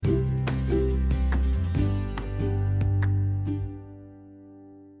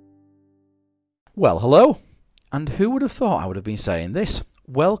Well, hello, and who would have thought I would have been saying this?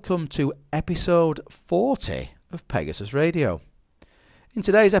 Welcome to episode 40 of Pegasus Radio. In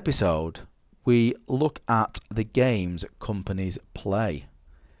today's episode, we look at the games companies play.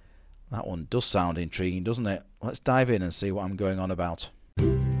 That one does sound intriguing, doesn't it? Let's dive in and see what I'm going on about.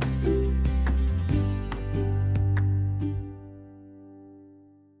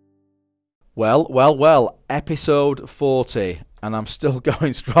 Well, episode 40, and I'm still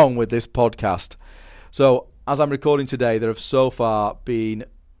going strong with this podcast. So, as I'm recording today, there have so far been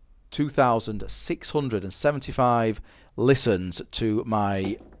 2,675 listens to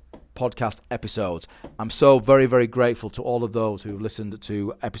my podcast episodes. I'm so very, very grateful to all of those who've listened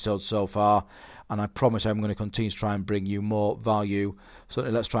to episodes so far, and I promise I'm going to continue to try and bring you more value.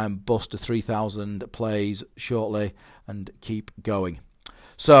 Certainly, let's try and bust to 3,000 plays shortly and keep going.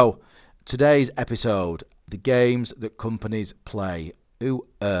 So, today's episode, the games that companies play.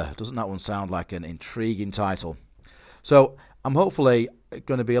 Doesn't that one sound like an intriguing title? So I'm hopefully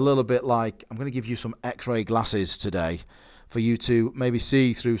going to be a little bit like, I'm going to give you some x-ray glasses today for you to maybe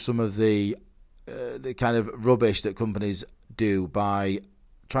see through some of the kind of rubbish that companies do by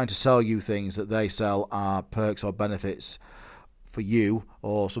trying to sell you things that they sell are perks or benefits for you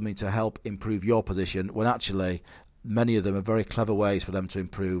or something to help improve your position, when actually many of them are very clever ways for them to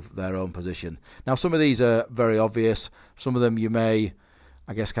improve their own position. Now, some of these are very obvious. Some of them you may,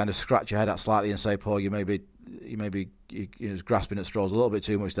 I guess, kind of scratch your head at slightly and say, Paul, you may be grasping at straws a little bit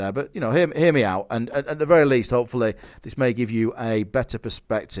too much there. But, hear me out. And at the very least, hopefully, this may give you a better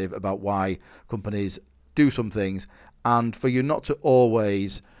perspective about why companies do some things, and for you not to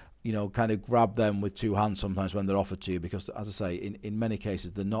always kind of grab them with two hands sometimes when they're offered to you, because, as I say, in many cases,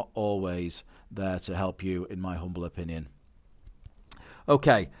 they're not always there to help you, in my humble opinion.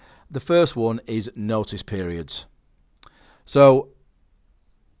 Okay, the first one is notice periods. So,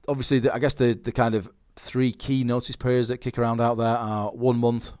 obviously, I guess the kind of three key notice periods that kick around out there are 1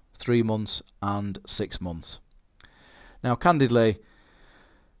 month, 3 months, and 6 months. Now, candidly,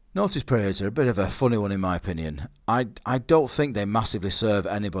 notice periods are a bit of a funny one in my opinion. I don't think they massively serve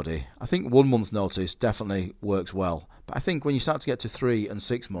anybody. I think 1 month's notice definitely works well. But I think when you start to get to 3 and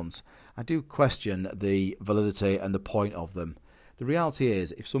 6 months, I do question the validity and the point of them. The reality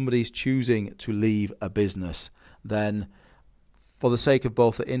is, if somebody's choosing to leave a business, then for the sake of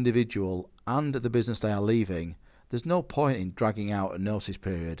both the individual and the business they are leaving, there's no point in dragging out a notice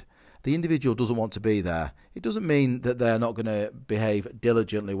period. The individual doesn't want to be there. It doesn't mean that they're not going to behave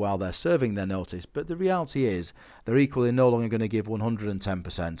diligently while they're serving their notice, but the reality is they're equally no longer going to give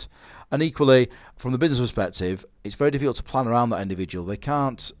 110%. And equally, from the business perspective, it's very difficult to plan around that individual. A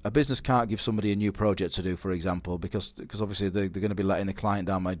business can't give somebody a new project to do, for example, because obviously they're going to be letting the client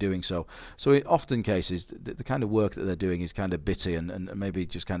down by doing so. So in often cases, the kind of work that they're doing is kind of bitty and maybe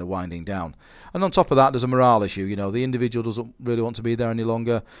just kind of winding down. And on top of that, there's a morale issue. The individual doesn't really want to be there any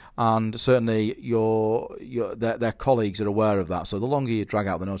longer, and certainly their colleagues are aware of that. So the longer you drag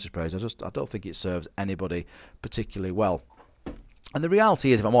out the notice periods, I don't think it serves anybody particularly well. And the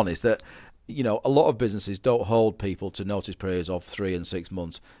reality is, if I'm honest, that a lot of businesses don't hold people to notice periods of 3 and 6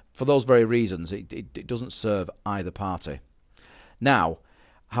 months for those very reasons. It doesn't serve either party. Now,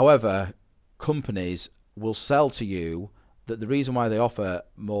 however, companies will sell to you that the reason why they offer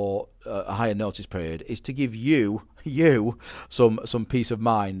a higher notice period is to give you some peace of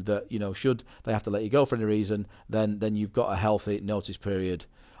mind that should they have to let you go for any reason, then you've got a healthy notice period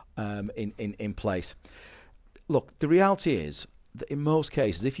in place. Look, the reality is that in most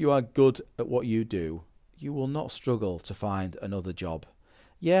cases, if you are good at what you do, you will not struggle to find another job.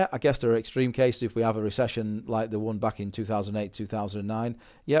 Yeah, I guess there are extreme cases. If we have a recession like the one back in 2008, 2009,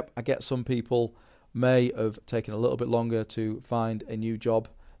 yep, I get some people may have taken a little bit longer to find a new job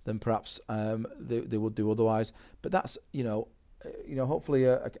than perhaps they would do otherwise. But that's, hopefully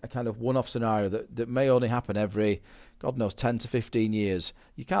a kind of one-off scenario that may only happen every, God knows, 10 to 15 years.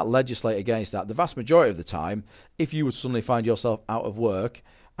 You can't legislate against that. The vast majority of the time, if you would suddenly find yourself out of work,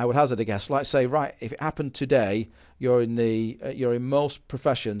 I would hazard a guess, let's say, right, if it happened today, you're in most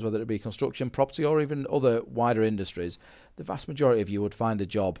professions, whether it be construction, property, or even other wider industries, the vast majority of you would find a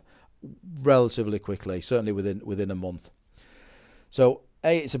job relatively quickly, certainly within a month. So,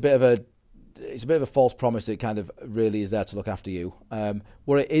 it's a bit of a false promise that kind of really is there to look after you.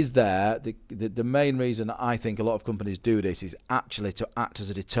 Where it is there, the main reason I think a lot of companies do this is actually to act as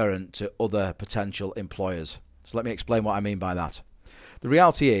a deterrent to other potential employers. So let me explain what I mean by that. The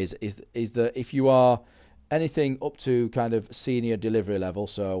reality is that if you are anything up to kind of senior delivery level,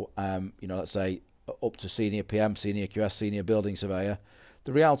 so let's say up to senior PM, senior QS, senior building surveyor,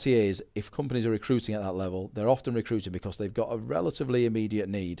 the reality is if companies are recruiting at that level, they're often recruiting because they've got a relatively immediate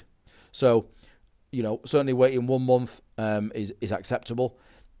need. So certainly waiting 1 month is acceptable.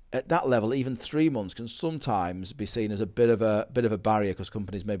 At that level, even 3 months can sometimes be seen as a bit of a barrier, because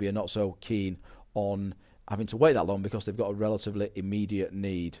companies maybe are not so keen on having to wait that long because they've got a relatively immediate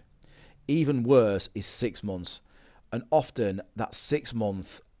need. Even worse is 6 months, and often that 6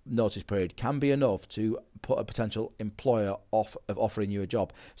 month notice period can be enough to put a potential employer off of offering you a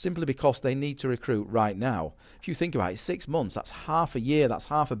job, simply because they need to recruit right now. If you think about it, 6 months, that's half a year, that's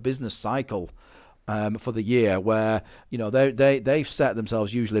half a business cycle for the year, where they've set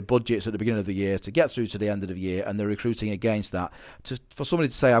themselves usually budgets at the beginning of the year to get through to the end of the year, and they're recruiting against that. For somebody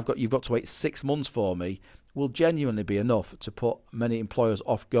to say, you've got to wait 6 months for me, will genuinely be enough to put many employers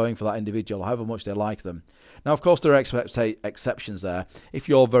off going for that individual, however much they like them. Now, of course, there are exceptions there. If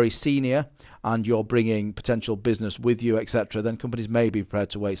you're very senior and you're bringing potential business with you, etc., then companies may be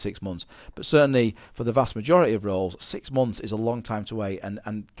prepared to wait 6 months. But certainly for the vast majority of roles, 6 months is a long time to wait,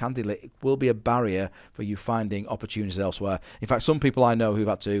 and candidly, it will be a barrier for you finding opportunities elsewhere. In fact, some people I know who've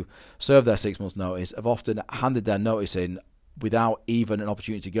had to serve their 6 months notice have often handed their notice in without even an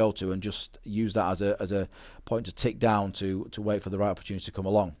opportunity to go to, and just use that as a point to tick down to wait for the right opportunity to come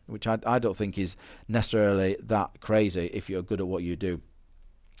along, which I don't think is necessarily that crazy if you're good at what you do.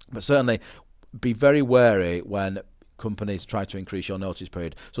 But certainly be very wary when companies try to increase your notice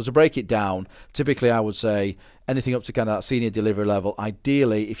period. So to break it down, typically I would say anything up to kind of that senior delivery level,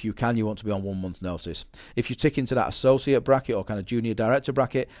 ideally, if you can, you want to be on 1 month's notice. If you tick into that associate bracket or kind of junior director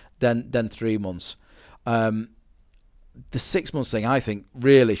bracket, then 3 months. The 6 months thing, I think,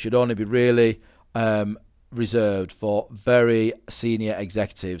 really should only be reserved for very senior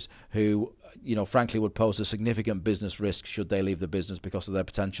executives who, frankly, would pose a significant business risk should they leave the business because of their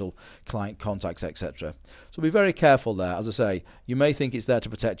potential client contacts, etc. So be very careful there. As I say, you may think it's there to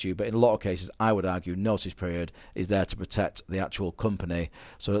protect you, but in a lot of cases, I would argue notice period is there to protect the actual company,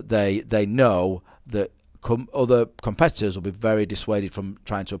 so that they know that other competitors will be very dissuaded from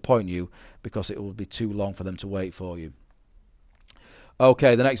trying to appoint you because it will be too long for them to wait for you.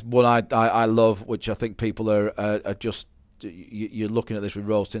 Okay, the next one I love, which I think people are just, you're looking at this with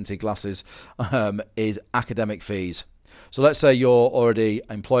rose-tinted glasses, is academic fees. So let's say you're already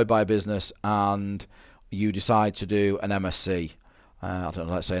employed by a business and you decide to do an MSc. I don't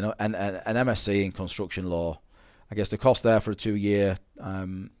know, let's say an MSc in construction law. I guess the cost there for a two-year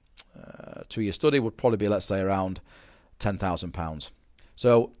study would probably be, let's say, around £10,000.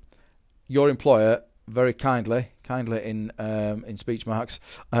 So your employer very kindly in speech marks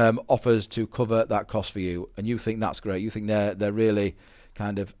offers to cover that cost for you, and you think that's great. You think they're really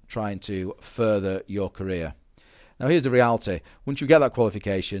kind of trying to further your career. Now here's the reality: once you get that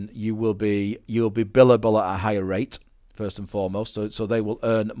qualification, you'll be billable at a higher rate first and foremost, so they will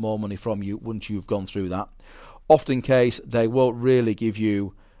earn more money from you once you've gone through that. Often case, they won't really give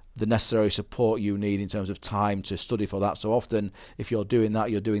you the necessary support you need in terms of time to study for that. So often, if you're doing that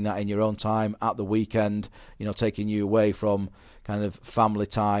in your own time at the weekend, taking you away from kind of family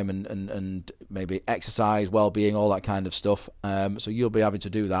time and maybe exercise, well-being, all that kind of stuff. So you'll be having to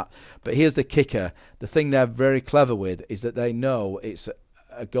do that. But here's the kicker: the thing they're very clever with is that they know it's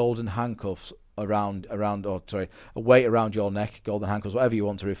a golden handcuffs a weight around your neck, golden handcuffs, whatever you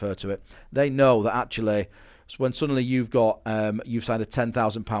want to refer to it. They know that actually, so when suddenly you've signed a £10,000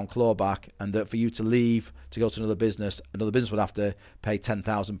 clawback, and that for you to leave to go to another business would have to pay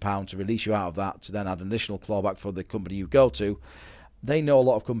 £10,000 to release you out of that, to then add an additional clawback for the company you go to. They know a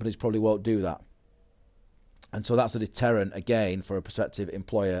lot of companies probably won't do that, and so that's a deterrent again for a prospective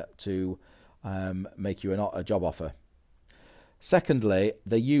employer to make you a job offer. Secondly,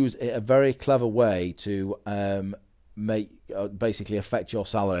 they use a very clever way to basically affect your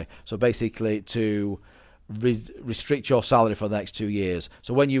salary. So basically to restrict your salary for the next 2 years.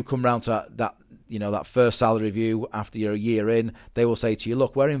 So when you come round to that first salary review after you're a year in, they will say to you,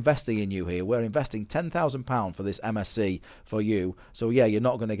 look, we're investing in you here. We're investing £10,000 for this MSc for you. So yeah, you're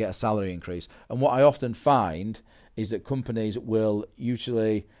not going to get a salary increase. And what I often find is that companies will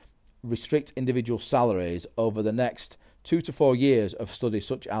usually restrict individual salaries over the next 2 to 4 years of study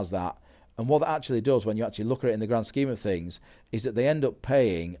such as that. And what that actually does, when you actually look at it in the grand scheme of things, is that they end up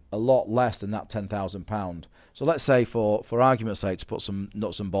paying a lot less than that £10,000. So let's say, for argument's sake, to put some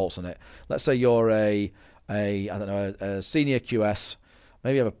nuts and bolts on it, let's say you're a senior QS,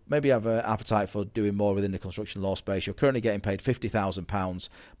 maybe have an appetite for doing more within the construction law space. You're currently getting paid £50,000.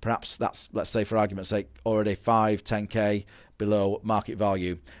 Perhaps that's, let's say for argument's sake, already 10k below market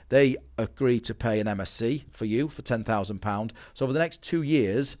value. They agree to pay an MSc for you for £10,000. So over the next 2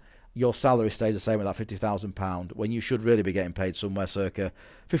 years, your salary stays the same at that £50,000 when you should really be getting paid somewhere circa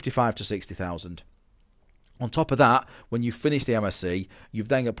 55 to 60,000. On top of that, when you finish the MSc, you've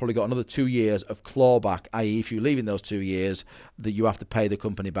then probably got another 2 years of clawback, i.e. if you leave in those 2 years, that you have to pay the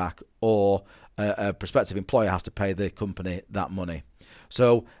company back, or a prospective employer has to pay the company that money.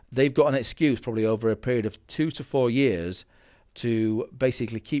 So they've got an excuse probably over a period of 2 to 4 years to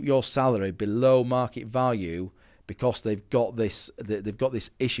basically keep your salary below market value, because they've got this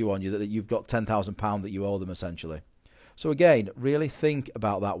issue on you that you've got £10,000 that you owe them essentially. So again, really think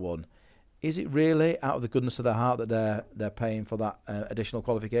about that one. Is it really out of the goodness of their heart that they're paying for that additional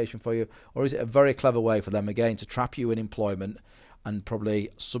qualification for you, or is it a very clever way for them again to trap you in employment and probably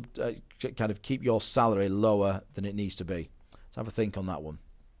kind of keep your salary lower than it needs to be? So have a think on that one.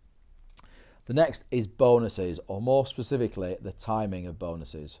 The next is bonuses, or more specifically, the timing of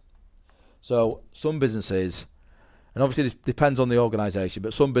bonuses. So some businesses, and obviously this depends on the organisation,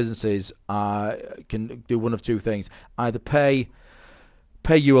 but some businesses can do one of two things: either pay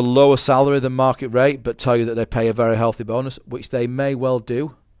you a lower salary than market rate, but tell you that they pay a very healthy bonus, which they may well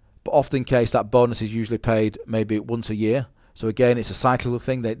do, but often in case that bonus is usually paid maybe once a year. So again, it's a cyclical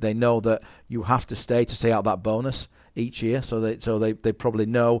thing. They know that you have to stay out that bonus each year, so they probably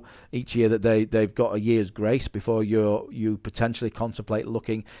know each year that they've got a year's grace before you potentially contemplate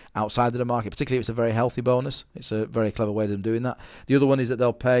looking outside of the market. Particularly if it's a very healthy bonus, it's a very clever way of them doing that. The other one is that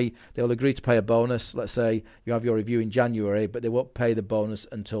they'll agree to pay a bonus. Let's say you have your review in January, but they won't pay the bonus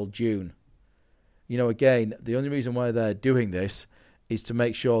until June. Again, the only reason why they're doing this is to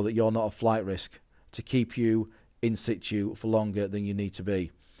make sure that you're not a flight risk, to keep you in situ for longer than you need to be.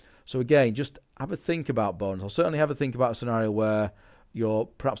 So again, just have a think about bonus. I'll certainly have a think about a scenario where you're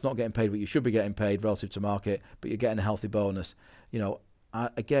perhaps not getting paid what you should be getting paid relative to market, but you're getting a healthy bonus.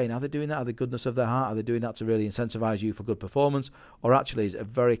 Again, are they doing that out of the goodness of their heart? Are they doing that to really incentivize you for good performance? Or actually is it a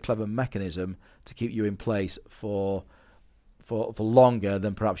very clever mechanism to keep you in place for longer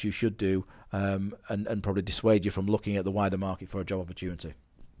than perhaps you should do, and probably dissuade you from looking at the wider market for a job opportunity?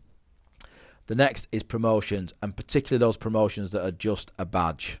 The next is promotions, and particularly those promotions that are just a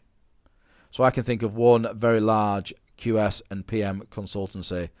badge. So I can think of one very large QS and PM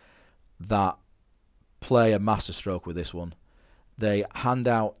consultancy that play a masterstroke with this one. They hand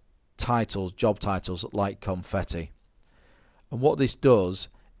out titles, job titles, like confetti. And what this does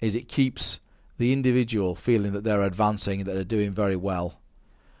is it keeps the individual feeling that they're advancing, that they're doing very well.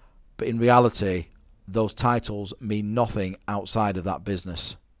 But in reality, those titles mean nothing outside of that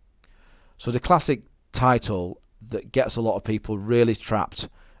business. So the classic title that gets a lot of people really trapped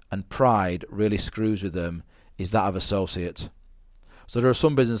and pride really screws with them is that of associate. So there are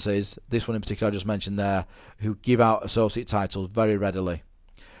some businesses, this one in particular I just mentioned there, who give out associate titles very readily.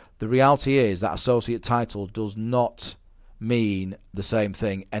 The reality is that associate title does not mean the same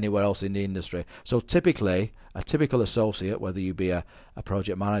thing anywhere else in the industry. So typically, a typical associate, whether you be a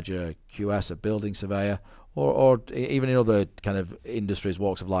project manager, a QS, a building surveyor, or even in other kind of industries,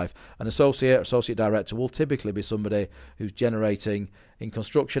 walks of life, an associate director will typically be somebody who's generating, in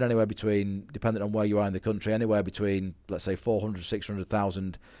construction, anywhere between, depending on where you are in the country, anywhere between, let's say, 400,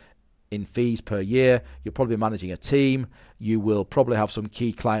 600,000 in fees per year. You're probably managing a team. You will probably have some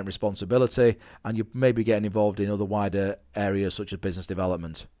key client responsibility, and you may be getting involved in other wider areas such as business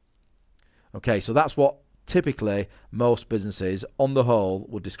development. Okay, so that's what typically most businesses on the whole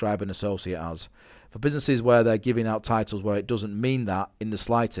would describe an associate as. For businesses where they're giving out titles where it doesn't mean that in the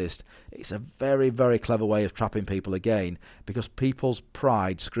slightest, it's a very, very clever way of trapping people again, because people's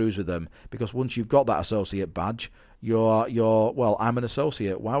pride screws with them. Because once you've got that associate badge, you're well, I'm an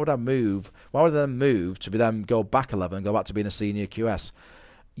associate. Why would I move? Why would I then move to be then go back a level and go back to being a senior QS?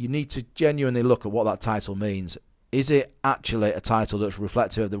 You need to genuinely look at what that title means. Is it actually a title that's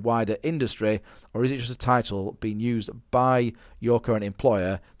reflective of the wider industry, or is it just a title being used by your current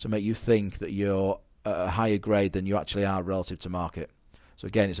employer to make you think that you're at a higher grade than you actually are relative to market? So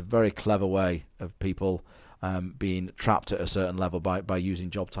again, it's a very clever way of people being trapped at a certain level by using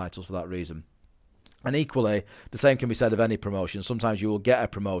job titles for that reason. And equally, the same can be said of any promotion. Sometimes you will get a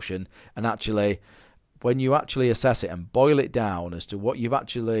promotion, and actually, when you actually assess it and boil it down as to what you're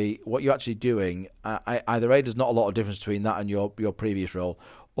actually doing, either A, there's not a lot of difference between that and your previous role,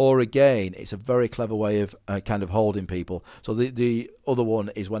 or again, it's a very clever way of kind of holding people. So the other one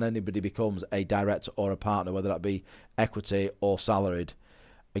is when anybody becomes a director or a partner, whether that be equity or salaried.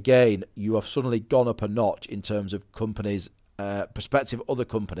 Again, you have suddenly gone up a notch in terms of companies' prospective, other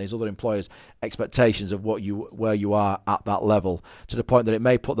companies, other employers' expectations of where you are at that level, to the point that it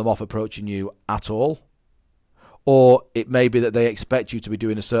may put them off approaching you at all. Or it may be that they expect you to be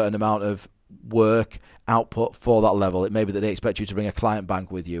doing a certain amount of work output for that level. It may be that they expect you to bring a client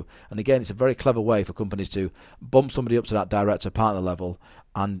bank with you. And again, it's a very clever way for companies to bump somebody up to that director partner level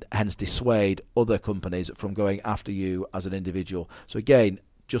and hence dissuade other companies from going after you as an individual. So again,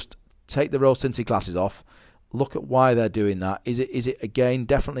 just take the rose-tinted glasses off. Look at why they're doing that. Is it again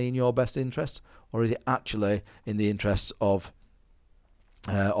definitely in your best interest, or is it actually in the interests of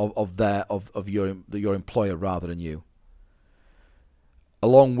your employer rather than you?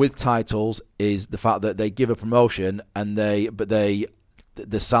 Along with titles is the fact that they give a promotion and the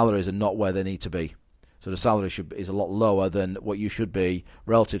salaries are not where they need to be. So the salary is a lot lower than what you should be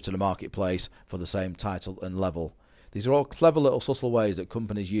relative to the marketplace for the same title and level. These are all clever little subtle ways that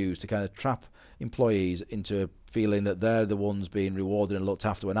companies use to kind of trap employees into feeling that they're the ones being rewarded and looked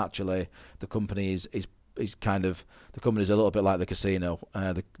after, when actually the company is kind of, the company's a little bit like the casino.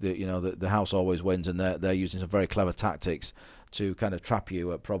 The house always wins, and they're using some very clever tactics to kind of trap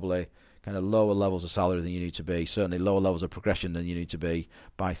you at probably kind of lower levels of salary than you need to be, certainly lower levels of progression than you need to be,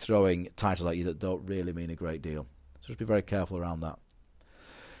 by throwing titles at you that don't really mean a great deal. So just be very careful around that.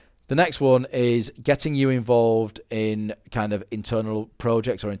 The next one is getting you involved in kind of internal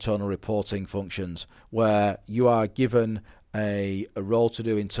projects or internal reporting functions where you are given a role to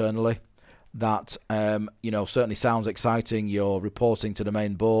do internally that certainly sounds exciting. You're reporting to the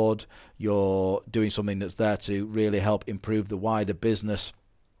main board, you're doing something that's there to really help improve the wider business,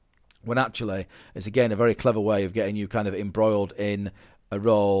 when actually it's again a very clever way of getting you kind of embroiled in a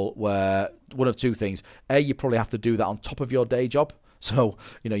role where one of two things. A, you probably have to do that on top of your day job. So,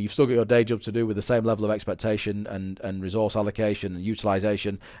 you've still got your day job to do with the same level of expectation and resource allocation and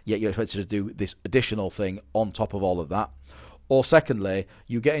utilization, yet you're expected to do this additional thing on top of all of that. Or secondly,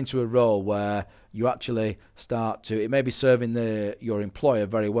 you get into a role where you actually start to, it may be serving your employer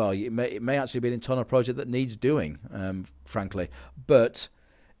very well. It may actually be an internal project that needs doing, frankly, but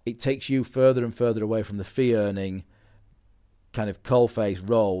it takes you further and further away from the fee-earning kind of coalface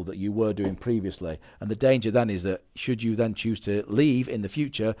role that you were doing previously. And the danger then is that should you then choose to leave in the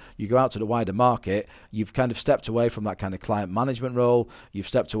future, you go out to the wider market, you've kind of stepped away from that kind of client management role, you've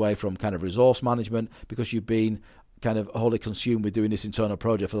stepped away from kind of resource management because you've been kind of wholly consumed with doing this internal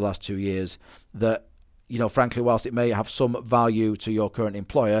project for the last 2 years that, frankly, whilst it may have some value to your current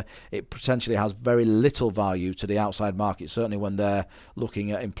employer, it potentially has very little value to the outside market, certainly when they're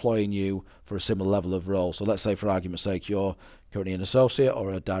looking at employing you for a similar level of role. So let's say, for argument's sake, you're currently an associate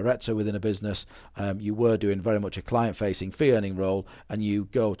or a director within a business, you were doing very much a client-facing fee-earning role, and you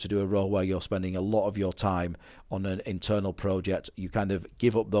go to do a role where you're spending a lot of your time on an internal project. You kind of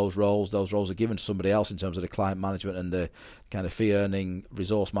give up those roles. Those roles are given to somebody else in terms of the client management and the kind of fee-earning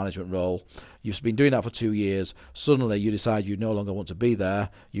resource management role. You've been doing that for 2 years. Suddenly you decide you no longer want to be there.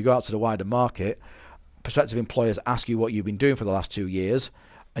 You go out to the wider market. Prospective employers ask you what you've been doing for the last 2 years,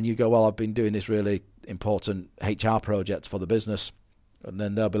 and you go, well, I've been doing this really important HR project for the business. And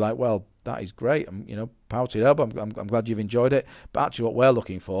then they'll be like, well, that is great. Power to your elbow. I'm glad you've enjoyed it. But actually what we're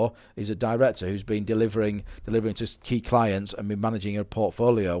looking for is a director who's been delivering to key clients and been managing a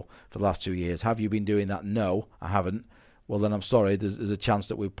portfolio for the last 2 years. Have you been doing that? No, I haven't. Well, then I'm sorry. There's a chance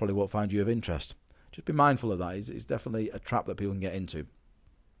that we probably won't find you of interest. Just be mindful of that. It's definitely a trap that people can get into.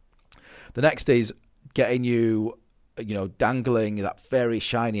 The next is getting you dangling that very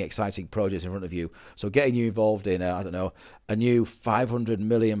shiny, exciting project in front of you. So getting you involved in, a new £500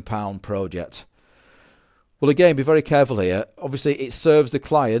 million project. Well, again, be very careful here. Obviously, it serves the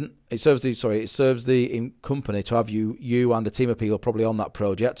client. It serves the company to have you and a team of people probably on that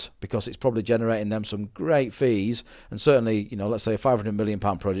project, because it's probably generating them some great fees. And certainly, let's say a £500 million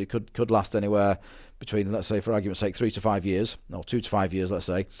project could last anywhere between, let's say, for argument's sake, 3 to 5 years, or 2 to 5 years, let's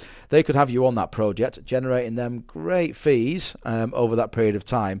say. They could have you on that project, generating them great fees over that period of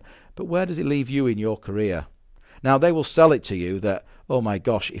time. But where does it leave you in your career? Now, they will sell it to you that, oh my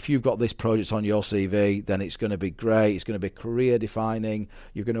gosh, if you've got this project on your CV, then it's going to be great. It's going to be career defining.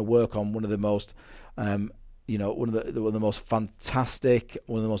 You're going to work on one of the most, one of the most fantastic,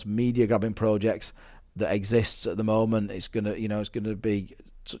 one of the most media grabbing projects that exists at the moment. It's going to be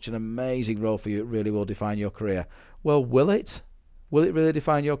such an amazing role for you. It really will define your career. Well, will it? Will it really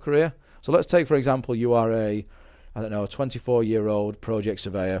define your career? So let's take, for example, you are a 24-year-old project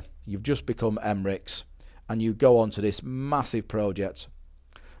surveyor. You've just become MRICS. And you go on to this massive project.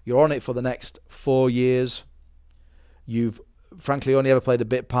 You're on it for the next 4 years. You've frankly only ever played a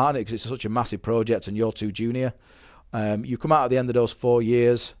bit part in it because it's such a massive project and you're too junior. You come out at the end of those 4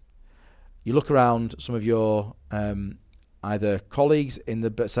 years. You look around some of your either colleagues in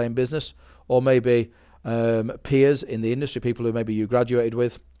the same business or maybe peers in the industry, people who maybe you graduated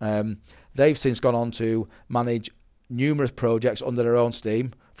with. They've since gone on to manage numerous projects under their own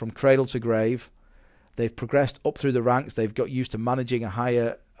steam from cradle to grave. They've progressed up through the ranks. They've got used to managing a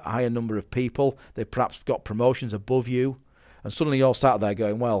higher number of people. They've perhaps got promotions above you. And suddenly you're sat there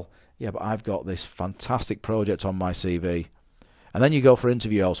going, well, yeah, but I've got this fantastic project on my CV. And then you go for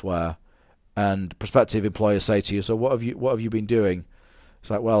interview elsewhere, and prospective employers say to you, so what have you been doing? It's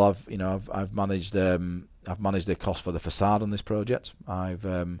like, well, I've managed the cost for the facade on this project. I've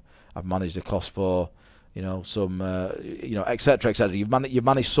managed the cost for some etc. etc. You've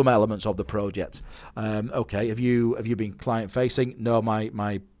managed some elements of the project. Okay, have you been client facing? No,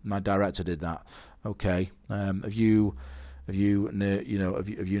 my director did that. Okay, have you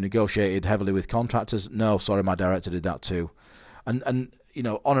negotiated heavily with contractors? No, sorry, my director did that too. And on and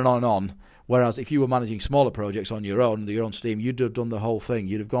on and on. Whereas if you were managing smaller projects on your own steam, you'd have done the whole thing.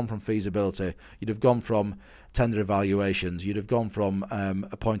 You'd have gone from feasibility, you'd have gone from tender evaluations, you'd have gone from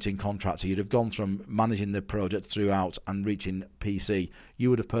appointing contractor, you'd have gone from managing the project throughout and reaching PC. You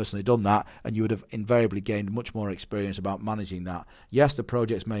would have personally done that, and you would have invariably gained much more experience about managing that. Yes, the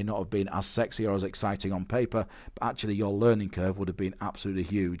projects may not have been as sexy or as exciting on paper, but actually your learning curve would have been absolutely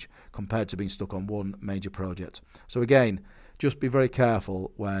huge compared to being stuck on one major project. So again, just be very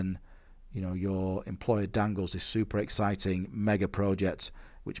careful when your employer dangles this super exciting mega project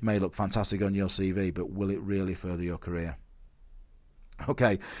which may look fantastic on your CV, but will it really further your career?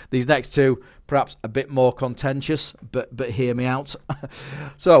 Okay, these next two, perhaps a bit more contentious, but hear me out.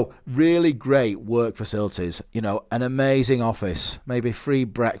 So, really great work facilities, an amazing office, maybe free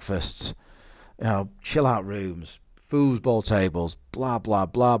breakfasts, chill out rooms, foosball tables, blah, blah,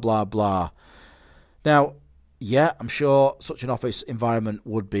 blah, blah, blah. Now, yeah, I'm sure such an office environment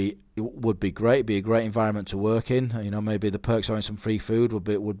would be great. Be a great environment to work in. Maybe the perks of having some free food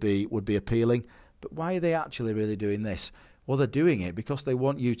would be appealing. But why are they actually really doing this? Well, they're doing it because they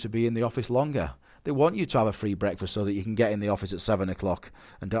want you to be in the office longer. They want you to have a free breakfast so that you can get in the office at 7 o'clock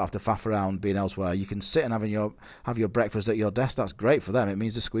and don't have to faff around being elsewhere. You can sit and have your breakfast at your desk. That's great for them. It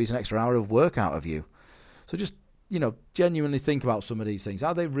means they squeeze an extra hour of work out of you. So just genuinely think about some of these things.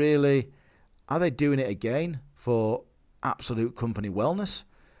 Are they doing it again for absolute company wellness,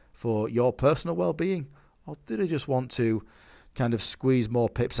 for your personal well-being, or do they just want to kind of squeeze more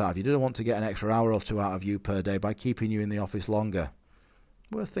pips out of you? Do they want to get an extra hour or two out of you per day by keeping you in the office longer?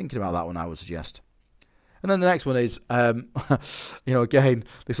 Worth thinking about that one, I would suggest. And then the next one is, again,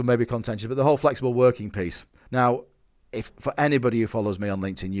 this will maybe be contentious, but the whole flexible working piece. Now, if for anybody who follows me on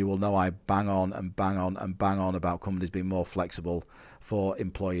LinkedIn, you will know I bang on and bang on and bang on about companies being more flexible for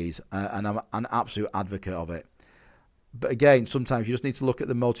employees, and I'm an absolute advocate of it. But again, sometimes you just need to look at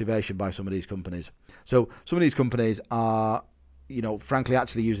the motivation by some of these companies. So some of these companies are, frankly,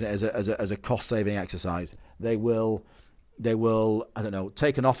 actually using it as a cost-saving exercise. They will,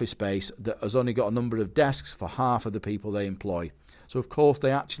 take an office space that has only got a number of desks for half of the people they employ. So of course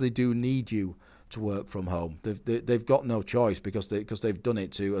they actually do need you to work from home. They've got no choice because they've done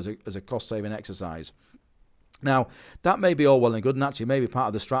it as a cost-saving exercise. Now, that may be all well and good, and actually may be part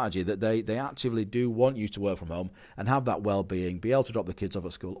of the strategy that they actively do want you to work from home and have that well-being, be able to drop the kids off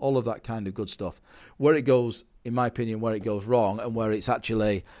at school, all of that kind of good stuff. Where it goes, in my opinion, where it goes wrong and where it's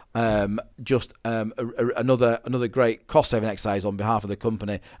actually just another great cost-saving exercise on behalf of the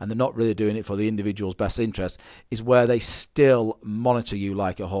company, and they're not really doing it for the individual's best interest, is where they still monitor you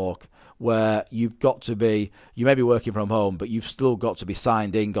like a hawk, where you may be working from home, but you've still got to be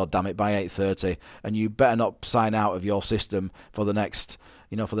signed in, goddammit, by 8:30, and you better not sign out of your system for the next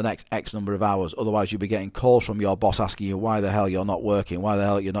X number of hours. Otherwise, you'll be getting calls from your boss asking you why the hell you're not working, why the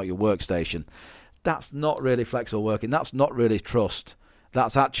hell you're not at your workstation. That's not really flexible working. That's not really trust.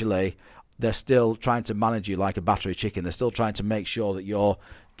 That's actually, they're still trying to manage you like a battery chicken. They're still trying to make sure that you're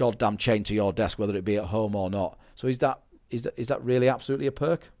goddamn chained to your desk, whether it be at home or not. So is that really absolutely a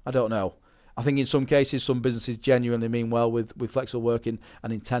perk? I don't know. I think in some cases, some businesses genuinely mean well with flexible working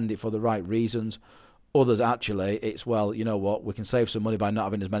and intend it for the right reasons. Others, actually, it's, well, you know what, we can save some money by not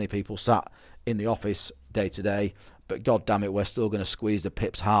having as many people sat in the office day to day, but god damn it, we're still going to squeeze the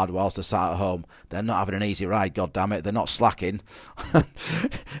pips hard whilst they're sat at home. They're not having an easy ride, god damn it. They're not slacking. I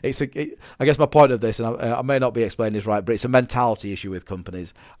guess my point of this, and I may not be explaining this right, but it's a mentality issue with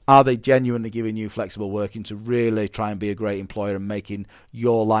companies. Are they genuinely giving you flexible working to really try and be a great employer and making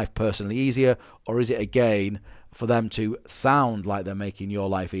your life personally easier, or is it, again, for them to sound like they're making your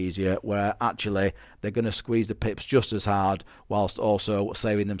life easier, where actually they're going to squeeze the pips just as hard whilst also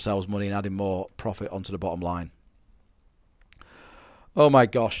saving themselves money and adding more profit onto the bottom line? Oh my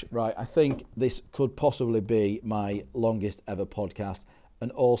gosh, right, I think this could possibly be my longest ever podcast,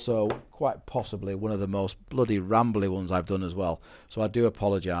 and also quite possibly one of the most bloody rambly ones I've done as well. So I do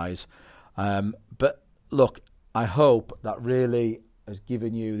apologise. But look, I hope that really has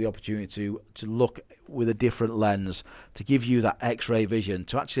given you the opportunity to look with a different lens, to give you that X-ray vision,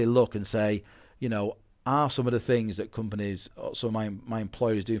 to actually look and say, are some of the things that companies, or some of my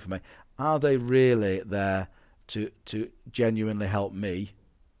employers do for me, are they really there to genuinely help me,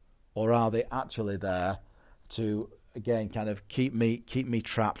 or are they actually there to, again, kind of keep me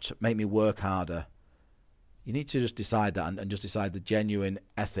trapped, make me work harder? You need to just decide that, and just decide the genuine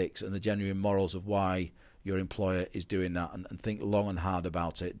ethics and the genuine morals of why your employer is doing that, and think long and hard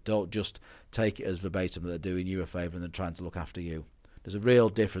about it. Don't just take it as verbatim that they're doing you a favour and they're trying to look after you. There's a real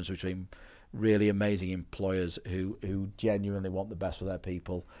difference between really amazing employers who genuinely want the best for their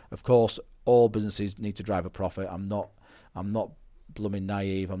people. Of course, all businesses need to drive a profit. I'm not blooming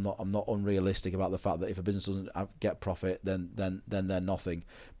naive. I'm not unrealistic about the fact that if a business doesn't get profit, then they're nothing.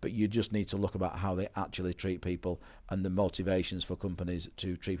 But you just need to look about how they actually treat people and the motivations for companies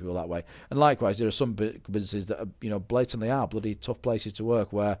to treat people that way. And likewise, there are some businesses that are, blatantly are bloody tough places to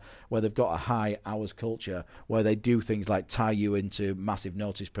work, where they've got a high hours culture, where they do things like tie you into massive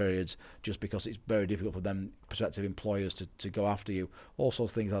notice periods just because it's very difficult for them prospective employers to go after you. All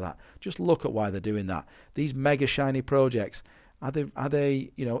sorts of things like that. Just look at why they're doing that. These mega shiny projects, Are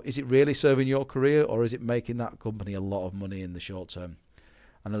they, is it really serving your career, or is it making that company a lot of money in the short term?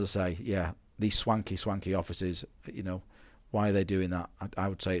 And as I say, these swanky offices, why are they doing that? I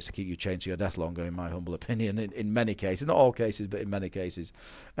would say it's to keep you chained to your desk longer, in my humble opinion, in many cases. Not all cases, but in many cases.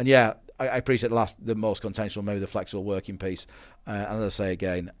 And I appreciate the most contentious, maybe the flexible working piece. And as I say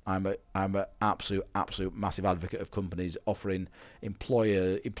again, I'm an absolute massive advocate of companies offering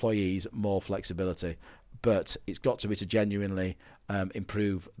employees more flexibility. But it's got to be to genuinely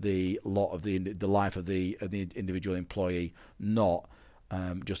improve the life of the individual employee, not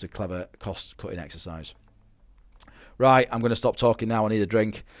just a clever cost-cutting exercise. Right, I'm going to stop talking now. I need a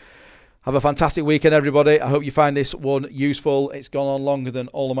drink. Have a fantastic weekend, everybody. I hope you find this one useful. It's gone on longer than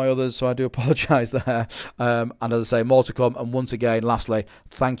all of my others, so I do apologise there. And as I say, more to come. And once again, lastly,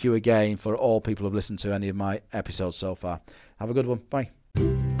 thank you again for all people who have listened to any of my episodes so far. Have a good one. Bye.